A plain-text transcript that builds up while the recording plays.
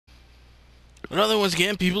Another once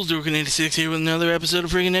again, people's Dorkin86 here with another episode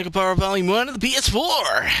of friggin' NekoPara Vol.1 of the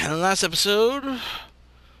PS4. And the last episode, what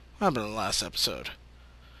happened in the last episode?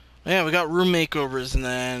 Yeah, we got room makeovers, and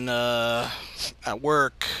then at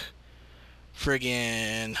work,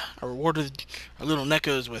 friggin' I rewarded our little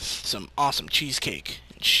Nekos with some awesome cheesecake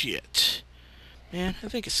and shit. Man, I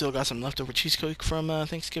think I still got some leftover cheesecake from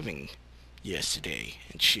Thanksgiving yesterday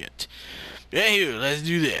and shit. Yeah, here, let's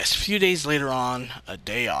do this. A few days later on, a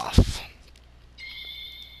day off.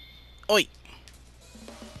 Oi!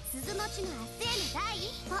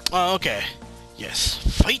 Oh, okay. Yes.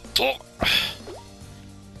 Fight!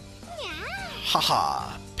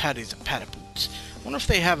 Haha. Patties and patty boots. I wonder if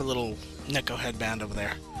they have a little Neko headband over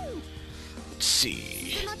there. Let's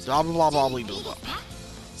see. Blah blah blah blah blah blah blah.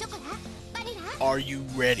 Are you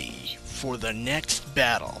ready for the next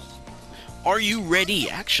battle? Are you ready,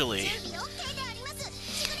 actually?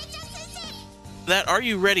 That "are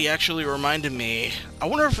you ready" actually reminded me, I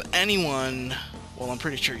wonder if anyone, well, I'm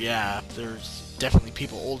pretty sure, yeah, there's definitely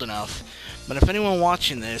people old enough, but if anyone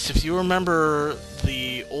watching this, if you remember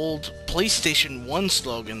the old PlayStation 1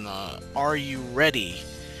 slogan, the "are you ready,"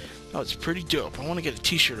 that was pretty dope. I want to get a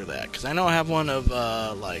t-shirt of that, because I know I have one of,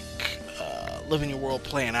 Living Your World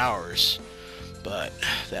Playing Hours, but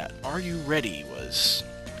that "are you ready" was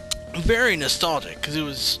very nostalgic, because it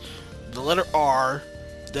was the letter R,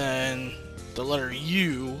 then the letter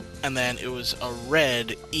U, and then it was a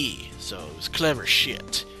red E, so it was clever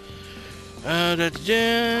shit.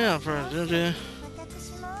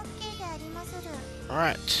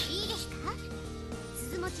 Alright.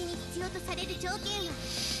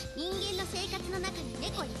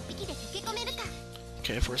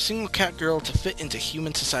 Okay, for a single cat girl to fit into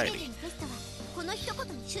human society.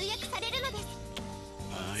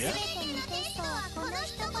 Yeah.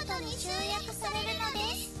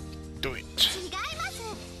 Do it.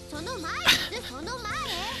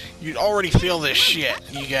 You'd already feel this shit,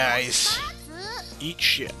 you guys. Eat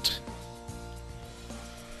shit.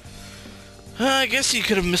 I guess you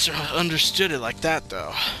could have misunderstood it like that,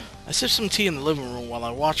 though. I sipped some tea in the living room while I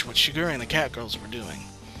watched what Shiguri and the cat girls were doing.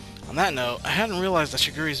 On that note, I hadn't realized that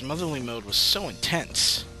Shiguri's motherly mode was so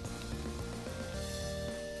intense.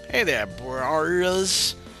 Hey there,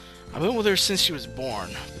 bros. I've been with her since she was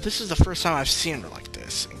born, but this is the first time I've seen her like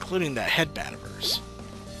this, including that headband of hers.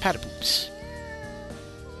 Patty boots.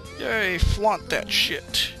 Yay, flaunt that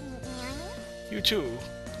shit. You too.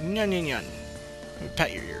 Nyan nyan nyan. Let me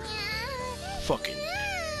pat your ear. Fucking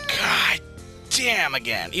god damn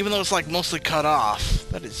again. Even though it's like mostly cut off.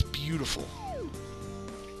 That is beautiful.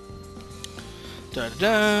 Da da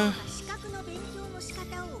da.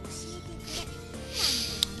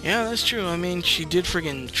 Yeah, that's true. I mean, she did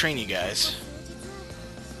friggin' train you guys.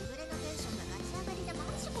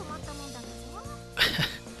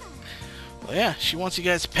 Well, yeah, she wants you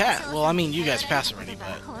guys to pass. Well, I mean, you guys pass already,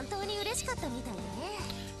 but...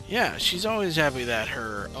 yeah, she's always happy that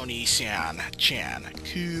her Oni-san-chan,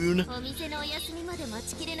 Kun.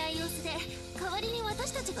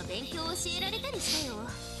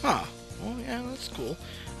 Huh. Well, yeah, that's cool.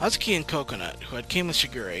 Azuki and Coconut, who had came with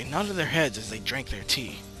Shiguri, nodded their heads as they drank their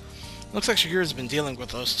tea. Looks like Shiguri's been dealing with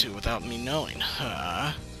those two without me knowing.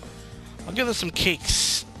 Huh? I'll give them some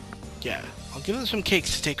cakes. Yeah, I'll give them some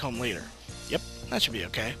cakes to take home later. Yep, that should be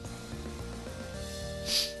okay.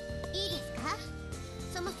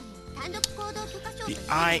 The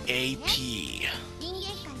IAP.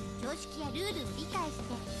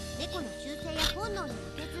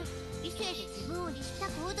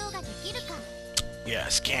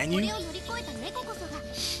 Yes, can you?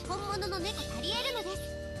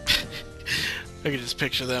 I can just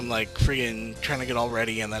picture them like friggin' trying to get all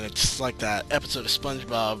ready, and then it's like that episode of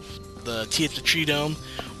SpongeBob, the Tea at the Tree Dome,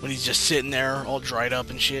 when he's just sitting there all dried up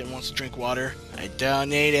and shit and wants to drink water. I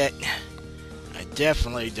donate it. I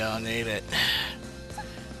definitely donate it.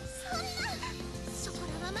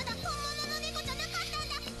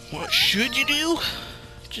 What should you do?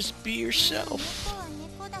 Just be yourself.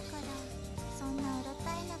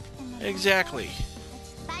 Exactly.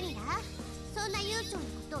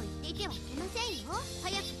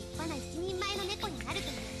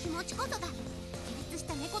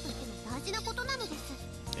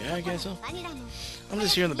 Yeah, I guess so. I'm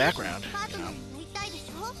just here in the background. You know.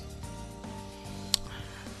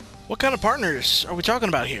 What kind of partners are we talking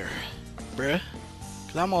about here, bruh?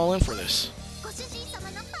 'Cause I'm all in for this.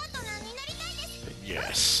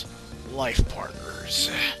 Yes, life partners,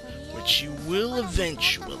 which you will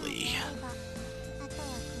eventually.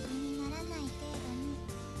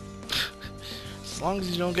 As long as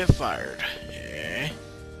you don't get fired. Yeah.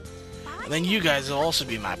 And then you guys will also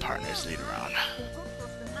be my partners later on.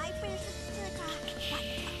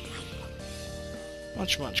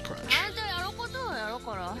 Munch, munch, crunch.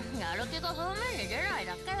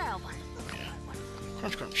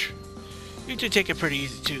 Crunch, crunch. You two take it pretty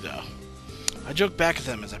easy too, though. I joked back at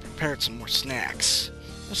them as I prepared some more snacks.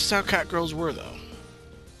 That's just how cat girls were, though.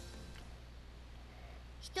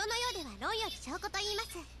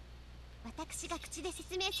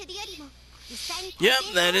 Yep,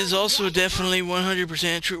 that is also definitely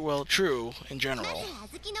 100% true. Well, true in general.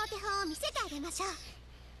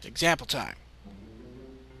 Example time.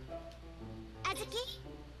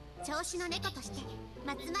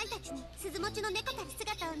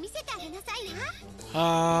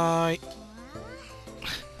 Hi.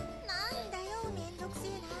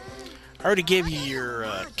 I already gave you your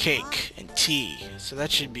cake and tea, so that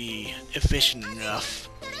should be efficient enough.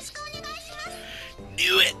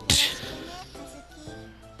 Do it!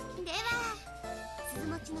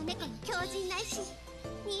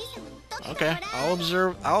 Okay,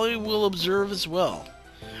 I will observe as well.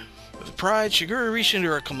 With pride, Shigure reached into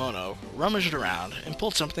her kimono, rummaged around, and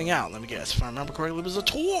pulled something out. Let me guess. If I remember correctly, it was a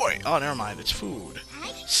toy! Oh, never mind. It's food.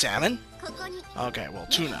 Salmon? Okay, well,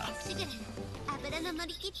 tuna.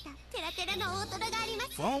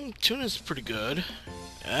 Well, tuna's pretty good.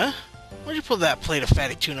 Eh? Where'd you pull that plate of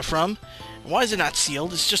fatty tuna from? And why is it not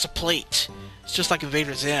sealed? It's just a plate. It's just like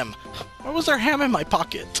Invader Zim. Why was there ham in my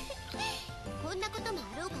pocket?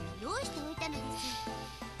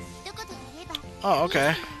 Oh,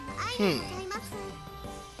 okay.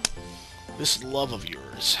 This love of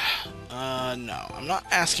yours. No. I'm not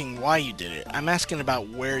asking why you did it. I'm asking about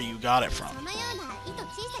where you got it from.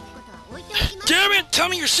 Damn it! Tell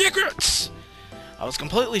me your secrets! I was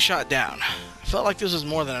completely shot down. I felt like this was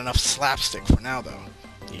more than enough slapstick for now, though.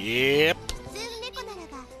 Yep.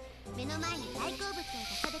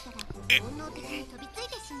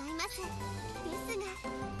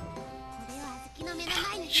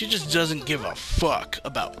 She just doesn't give a fuck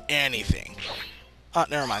about anything. Oh,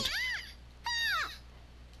 never mind.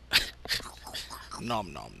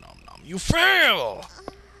 Nom nom nom nom. You fail!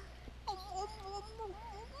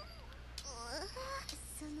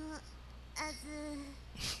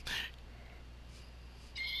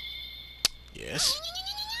 Yes.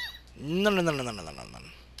 No no no no no no no no.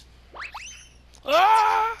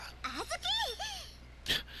 Ah!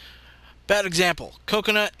 Bad example.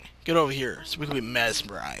 Coconut, get over here so we can be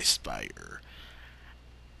mesmerized by your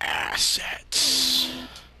assets.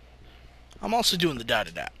 I'm also doing the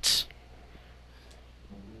da-da-dats.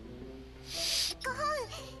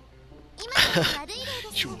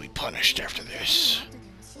 She will be punished after this.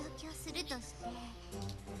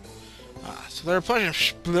 Ah, so there are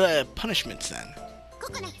punishments then.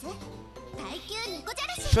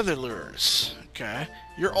 Feather lures. Okay.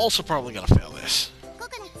 You're also probably gonna fail this.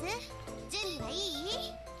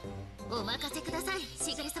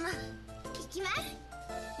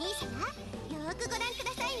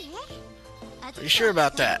 Are you sure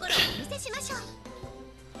about that?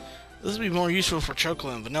 This would be more useful for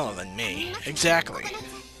chocolate and vanilla than me. Exactly.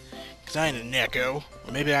 Because I ain't a Neko.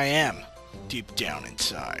 Or maybe I am. Deep down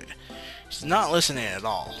inside. She's not listening at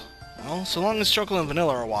all. Well, so long as chocolate and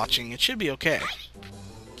vanilla are watching, it should be okay.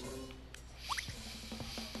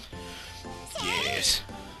 Yes.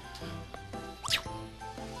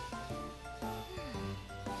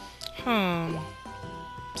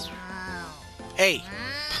 Hey!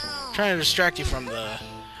 I'm trying to distract you from the...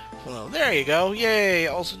 Well, there you go. Yay!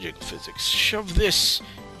 Also jiggle physics. Shove this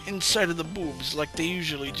inside of the boobs like they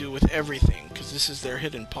usually do with everything, because this is their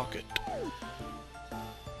hidden pocket.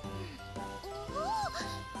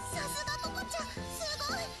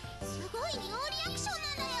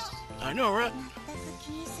 I know, right?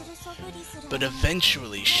 But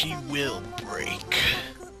eventually she will break.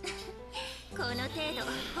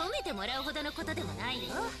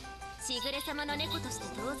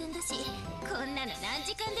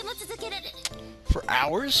 For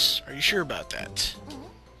hours? Are you sure about that?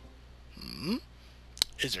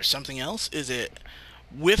 Is there something else? Is it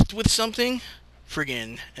whiffed with something?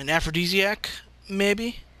 Friggin' an aphrodisiac,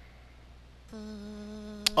 maybe?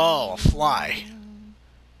 Oh, a fly.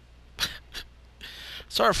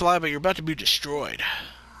 Sorry, fly, but you're about to be destroyed.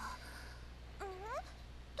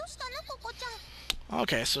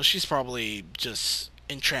 Okay, so she's probably just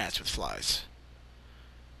entranced with flies.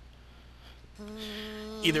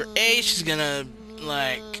 Either A, she's gonna,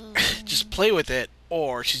 like, just play with it,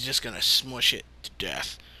 or she's just gonna smush it to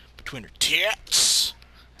death between her tits.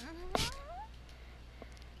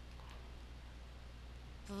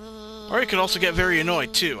 Or you could also get very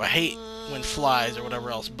annoyed, too. I hate when flies or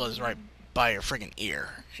whatever else buzz right by your friggin'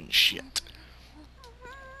 ear and shit.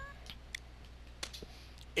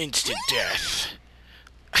 Instant death.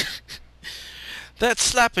 That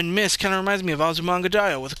slap and miss kind of reminds me of Azumanga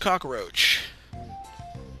Daioh with a cockroach.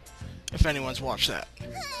 If anyone's watched that.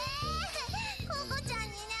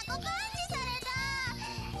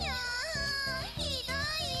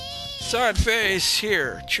 Sad face,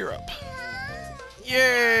 here, cheer up.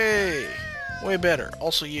 Yay! Way better.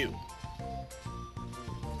 Also you.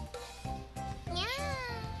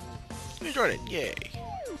 You enjoyed it. Yay.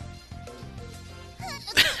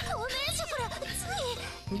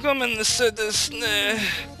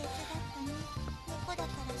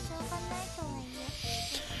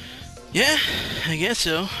 Yeah, I guess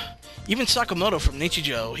so. Even Sakamoto from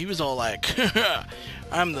Nichijou, he was all like,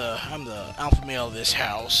 I'm the alpha male of this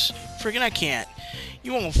house. Friggin' I can't.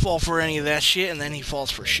 You won't fall for any of that shit, and then he falls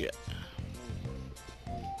for shit.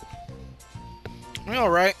 Are you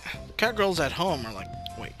alright? Cat girls at home are like...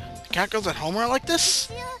 Wait, the cat girls at home are like this?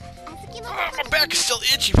 Oh, my back is still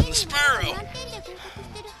itchy from the sparrow.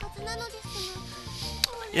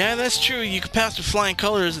 Yeah, that's true. You could pass with flying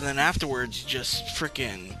colors, and then afterwards you just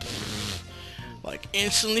frickin'... like,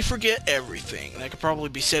 instantly forget everything. That could probably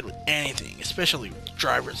be said with anything, especially with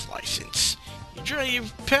driver's license. You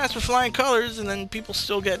pass with flying colors, and then people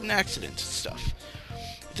still get in accidents and stuff.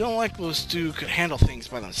 I don't like those two could handle things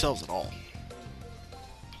by themselves at all.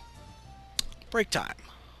 Break time.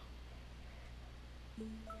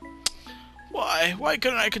 Why? Why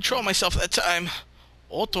couldn't I control myself that time?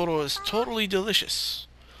 Otoro is totally delicious.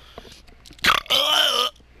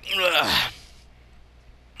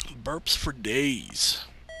 Burps for days.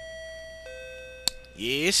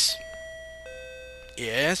 Yes.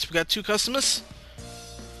 Yes, we got 2 customers.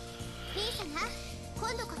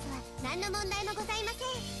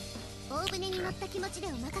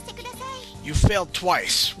 You failed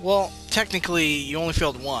twice. Well, technically, you only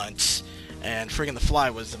failed once, and friggin' the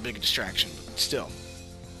fly was the big distraction, but still.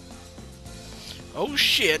 Oh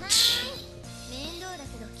shit.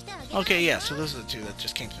 Okay, yeah, so those are the 2 that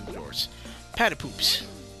just came through the doors. Patty poops.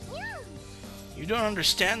 You don't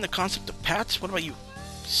understand the concept of pats? What about you,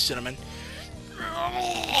 Cinnamon?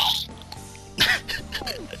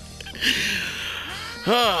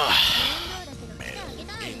 Man,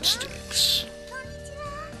 instincts.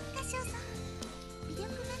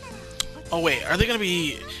 Oh wait, are they gonna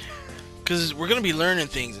be... Because we're gonna be learning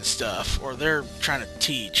things and stuff, or they're trying to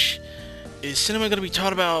teach. Is Cinnamon gonna be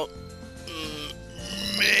taught about...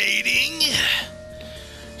 mating?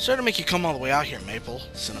 Sorry to make you come all the way out here, Maple,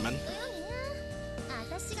 Cinnamon.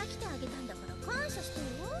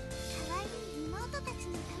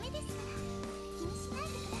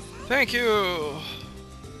 Thank you!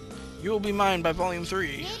 You will be mine by Volume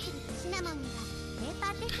 3.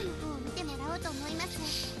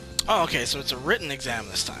 Oh, okay, so it's a written exam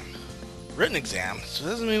this time. Written exam? So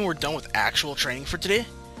that doesn't mean we're done with actual training for today?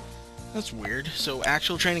 That's weird. So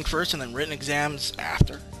actual training first and then written exams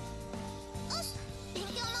after?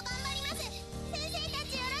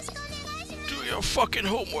 Do your fucking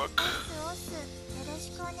homework.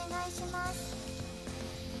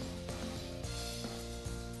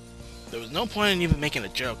 There was no point in even making a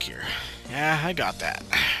joke here. Yeah, I got that.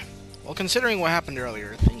 Well, considering what happened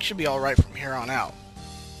earlier, things should be alright from here on out.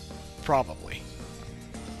 Probably.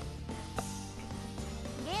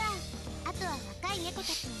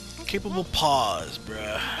 Capable pause,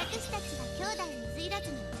 bruh.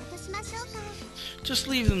 Just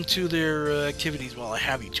leave them to their activities while I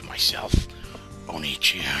have you to myself.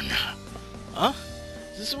 Oni-chan. Huh?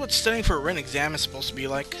 Is this what studying for a written exam is supposed to be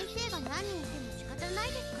like?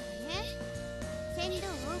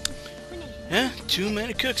 Yeah, too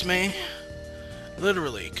many cooks, man.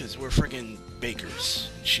 Literally, because we're freaking bakers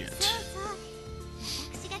and shit.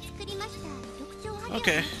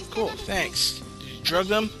 Okay, cool, thanks. Did you drug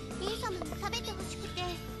them?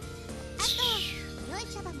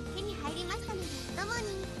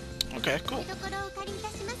 Okay, cool.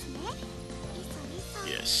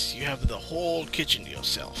 Yes, you have the whole kitchen to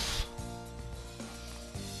yourself.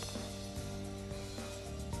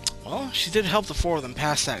 Well, she did help the 4 of them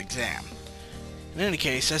pass that exam. In any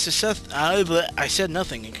case, I said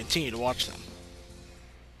nothing and continued to watch them.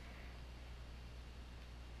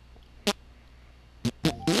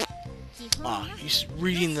 Ah, he's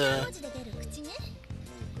reading the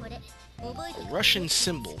Russian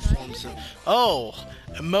symbol forms of... Oh!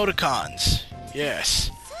 Emoticons!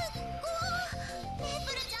 Yes.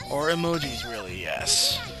 Or emojis, really,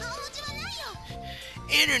 yes.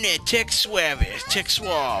 Internet tech suave.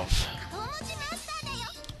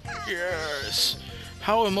 Yes.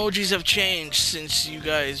 How emojis have changed since you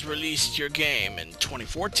guys released your game in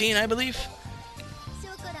 2014, I believe?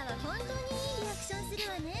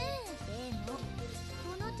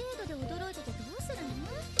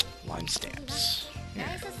 Line stamps.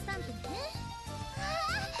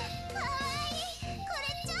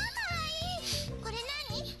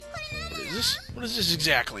 What is this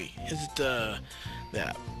exactly? Is it,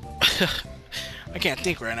 that... I can't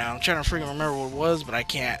think right now. I'm trying to freaking remember what it was, but I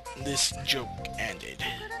can't. This joke ended.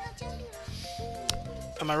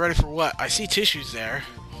 Am I ready for what? I see tissues there.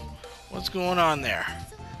 What's going on there?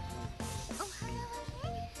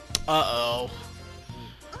 Uh-oh.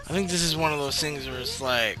 I think this is one of those things where it's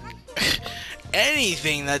like...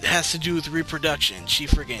 anything that has to do with reproduction, she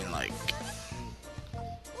freaking, like...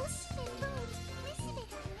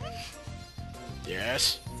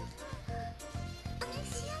 Yes?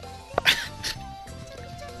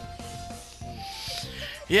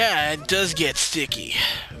 Yeah, it does get sticky.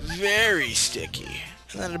 Very sticky.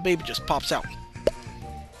 And then the baby just pops out.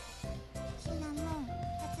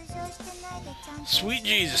 Sweet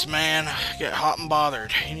Jesus, man. I get hot and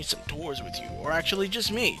bothered. You need some tours with you. Or actually,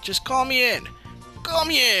 just me. Just call me in. Call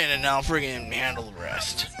me in, and I'll friggin' handle the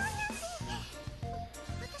rest.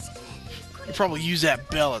 You probably use that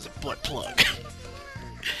bell as a butt plug.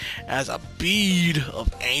 As a bead of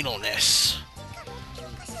analness.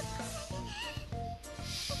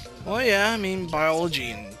 Well, yeah, I mean,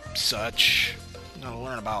 biology and such. You gotta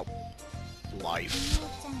learn about life.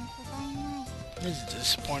 This is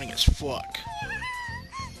disappointing as fuck.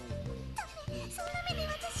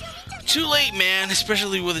 Too late, man,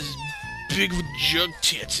 especially with his big jug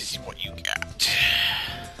tits is what you got.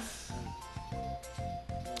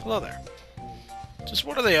 Hello there. Just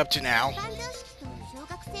what are they up to now?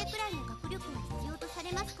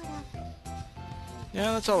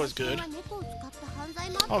 Yeah, that's always good.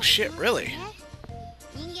 Oh shit, really?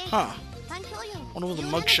 Huh. Wonder what the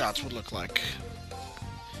mugshots would look like.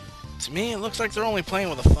 To me, it looks like they're only playing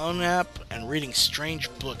with a phone app and reading strange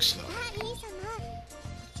books, though.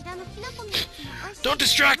 Don't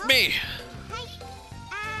distract me!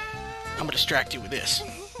 I'm gonna distract you with this.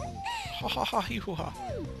 Ha ha ha hee-hoo ha.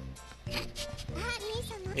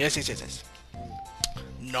 Yes.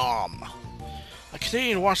 Nom. I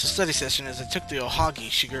continued to watch the study session as I took the ohagi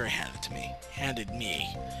Shigure handed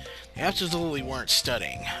me. They absolutely weren't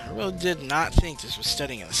studying. I really did not think this was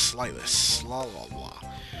studying in the slightest. La la la.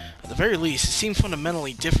 At the very least, it seemed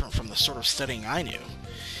fundamentally different from the sort of studying I knew.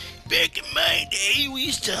 Back in my day, we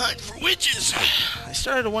used to hunt for witches. I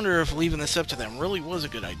started to wonder if leaving this up to them really was a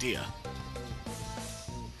good idea.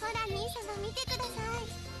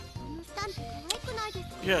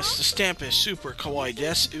 Yes, the stamp is super kawaii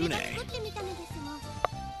desu une.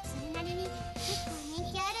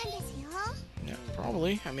 Yeah,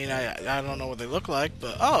 probably. I mean, I don't know what they look like,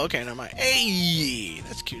 but... Oh, okay, never mind. Hey!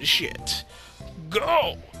 That's cute as shit.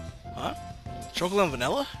 Go! Huh? Chocolate and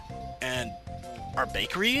vanilla? And our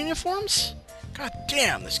bakery uniforms? God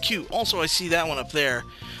damn, that's cute. Also, I see that one up there.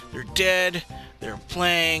 They're dead. They're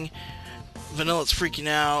playing. Vanilla's freaking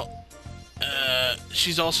out.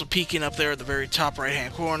 She's also peeking up there at the very top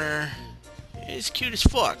right-hand corner. It's cute as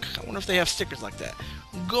fuck. I wonder if they have stickers like that.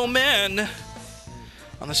 Go, man!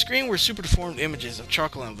 On the screen were super deformed images of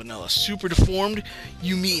chocolate and vanilla. Super deformed?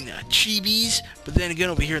 You mean chibis? But then again,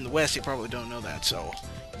 over here in the West, they probably don't know that, so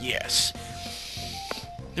yes.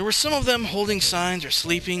 There were some of them holding signs or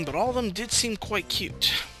sleeping, but all of them did seem quite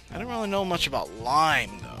cute. I don't really know much about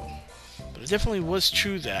Lime, though. But it definitely was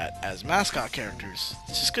true that, as mascot characters,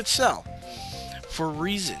 this could sell. For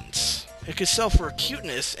reasons. It could sell for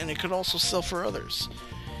cuteness, and it could also sell for others.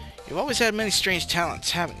 You've always had many strange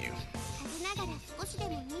talents, haven't you?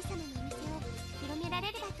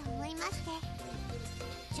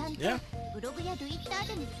 Yeah.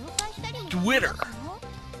 Twitter.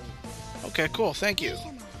 Okay, cool. Thank you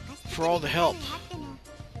for all the help.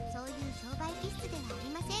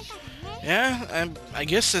 Yeah, I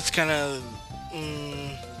guess that's kind of...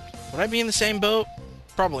 would I be in the same boat?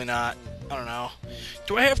 Probably not. I don't know.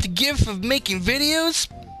 Do I have to give for making videos?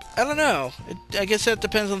 I don't know. I guess that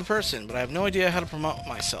depends on the person, but I have no idea how to promote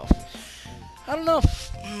myself. I don't know if...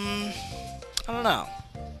 I don't know.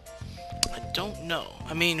 I don't know.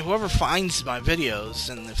 I mean, whoever finds my videos,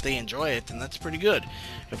 and if they enjoy it, then that's pretty good.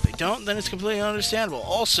 If they don't, then it's completely understandable.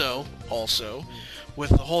 Also,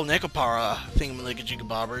 with the whole NekoPara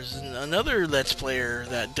thingamajiggabobbers, and another Let's Player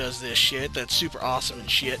that does this shit, that's super awesome and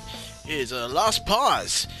shit, is Lost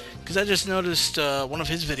Pause. Because I just noticed one of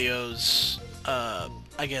his videos,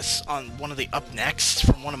 I guess, on one of the up next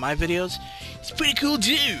from one of my videos. He's a pretty cool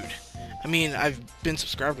dude. I mean, I've been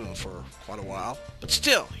subscribed to him for quite a while, but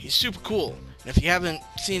still, he's super cool. And if you haven't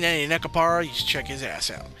seen any NekoPara, you should check his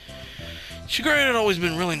ass out. Shigure had always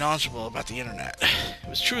been really knowledgeable about the internet. It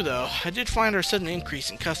was true, though. I did find our sudden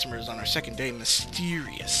increase in customers on our second day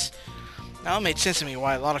mysterious. Now it made sense to me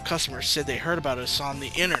why a lot of customers said they heard about us on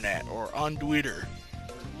the internet or on Twitter.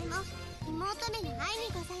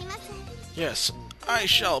 Yes, I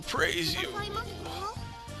shall praise you.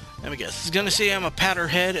 Let me guess. It's gonna say I'm a pat her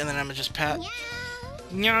head, and then I'm gonna just pat.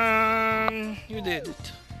 Nyang, you did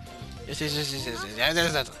it. Yes.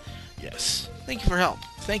 Yes. Thank you for help.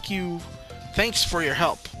 Thank you. Thanks for your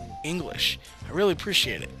help. English. I really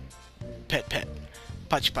appreciate it. Pet pet.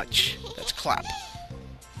 Punch punch. That's clap.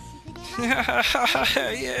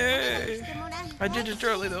 Yay! I did it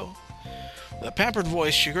early though. With a pampered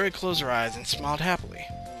voice, Shigure closed her eyes and smiled happily.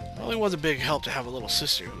 It really was a big help to have a little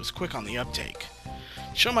sister who was quick on the uptake.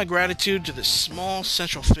 To show my gratitude to this small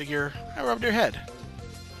central figure, I rubbed her head.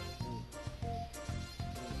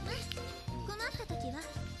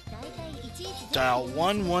 Dial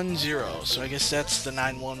 110, so I guess that's the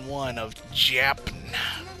 911 of Japan.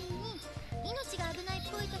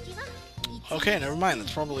 Okay, never mind,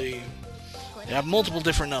 that's probably... They have multiple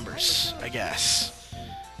different numbers, I guess.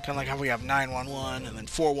 Kind of like how we have 911, and then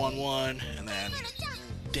 411, and then...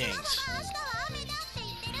 dings.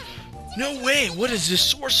 No way! What is this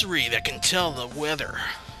sorcery that can tell the weather?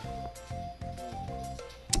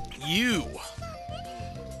 You!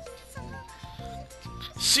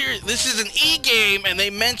 Seriously, this is an e-game, and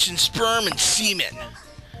they mention sperm and semen.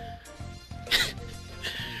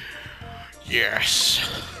 Yes.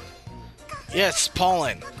 Yes,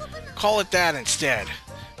 pollen. Call it that instead.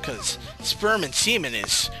 Because sperm and semen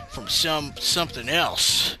is from something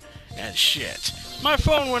else. And shit. My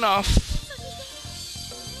phone went off.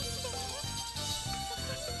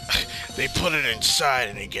 They put it inside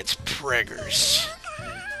and it gets preggers.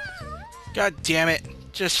 God damn it.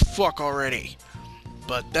 Just fuck already.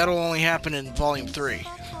 But that'll only happen in Volume 3.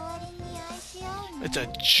 It's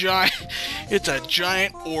a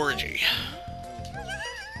giant orgy.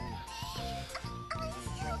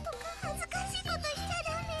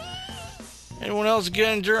 Anyone else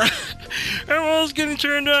getting turned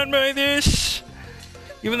on by this?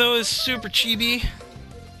 Even though it's super chibi?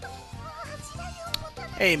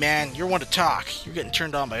 Hey man, you're one to talk. You're getting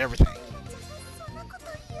turned on by everything.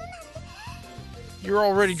 You're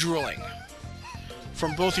already drooling.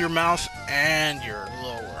 From both your mouth and your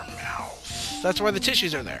lower mouth. That's why the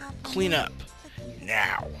tissues are there. Clean up.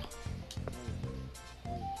 Now.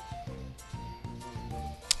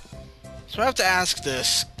 So I have to ask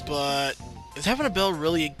this, but is having a bell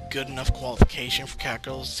really a good enough qualification for cat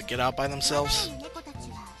girls to get out by themselves?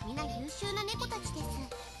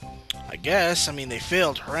 I guess. I mean, they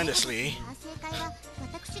failed horrendously.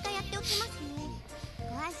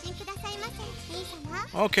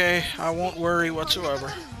 Okay, I won't worry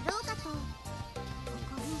whatsoever.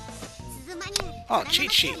 Oh,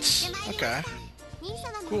 cheat sheets. Okay.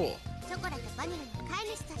 Cool.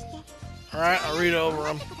 Alright, I'll read over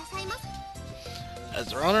them. As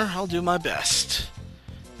the runner, I'll do my best.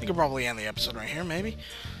 I could probably end the episode right here, maybe.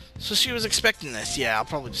 So she was expecting this. Yeah, I'll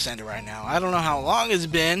probably just end it right now. I don't know how long it's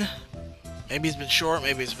been. Maybe it's been short,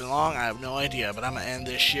 maybe it's been long. I have no idea, but I'm going to end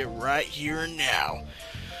this shit right here and now.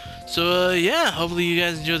 So, yeah, hopefully you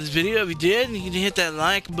guys enjoyed this video. If you did, you can hit that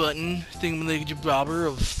like button, thingamajigabobber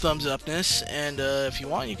of thumbs upness, and if you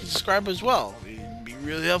want, you can subscribe as well. It'd be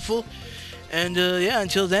really helpful. And, yeah,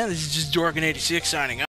 until then, this is just Dorkin86 signing out.